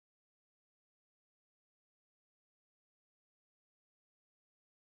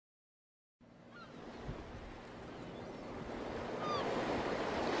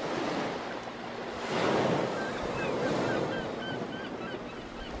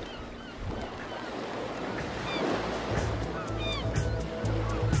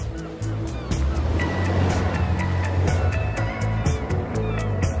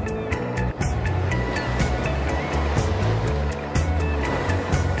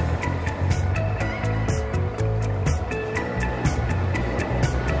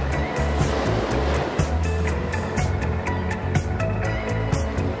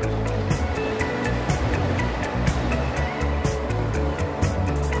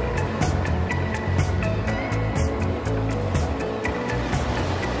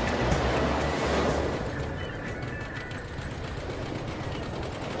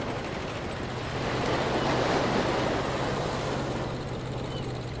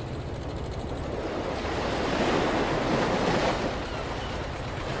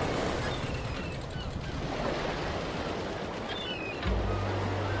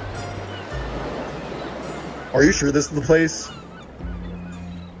Are you sure this is the place?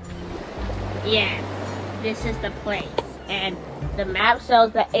 Yes, this is the place. And the map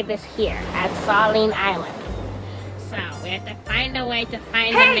shows that it is here at SALUNIE Island. So we have to find a way to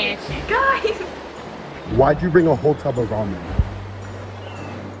find the mansion. Guys! Why'd you bring a whole tub of ramen?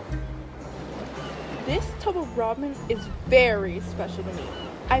 This tub of ramen is very special to me.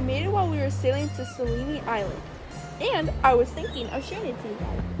 I made it while we were sailing to SALUNIE Island. And I was thinking of sharing it to you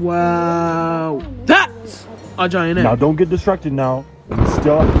guys. Wow. That's a giant egg. Now don't get distracted now.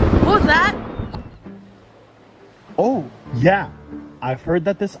 Still. What was that? Oh, yeah. I've heard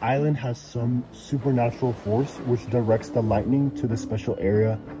that this island has some supernatural force which directs the lightning to the special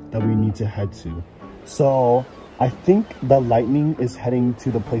area that we need to head to. So, I think the lightning is heading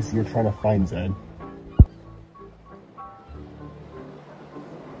to the place you're trying to find, Zed.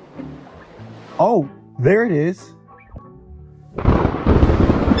 Oh, there it is.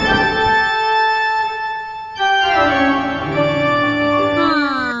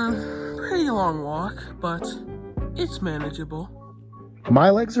 Pretty long walk, but it's manageable. My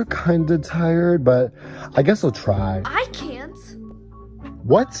legs are kinda tired, but I guess I'll try. I can't.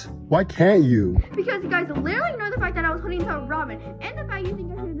 What? Why can't you? Because you guys literally know the fact that I was holding some ramen, and the fact you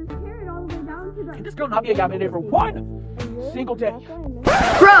think I should just carry it all the way down to the— Can this girl not be a guy for one single day?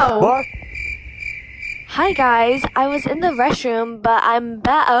 Bro! What? Hi guys, I was in the restroom, but I'm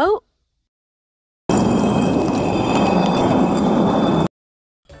back. Oh.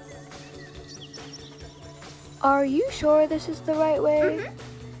 Are you sure this is the right way?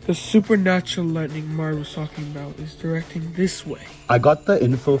 The supernatural lightning Mari was talking about is directing this way. I got the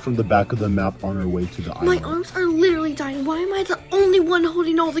info from the back of the map on our way to the My island. arms are literally dying. Why am I the only one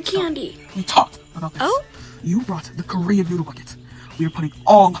holding all the candy? We talked about this. Oh? You brought the Korean noodle bucket. We are putting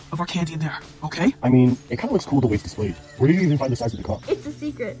all of our candy in there, okay? I mean, it kind of looks cool the way it's displayed. Where did you even find the size of the cup? It's a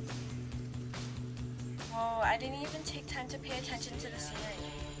secret. Whoa, I didn't even take time to pay attention to the scenery.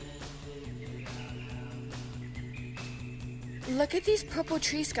 Look at these purple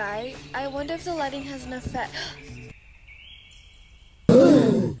trees, Sky. I wonder if the lighting has an effect.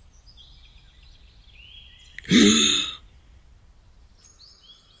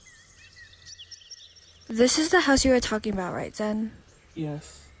 This is the house you were talking about, right, Zen?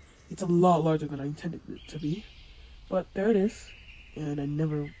 Yes. It's a lot larger than I intended it to be. But there it is. And I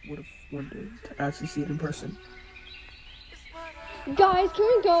never would have wanted to actually see it in person. Guys, can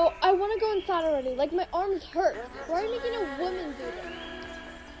we go? I want to go inside already. Like, my arms hurt. Why are you making a woman do this?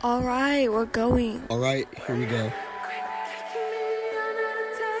 Alright, we're going. Alright, here we go.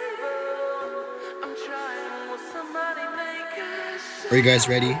 Are you guys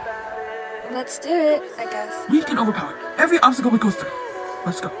ready? Let's do it, I guess. We can overpower every obstacle we go through.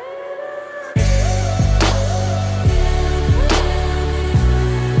 Let's go.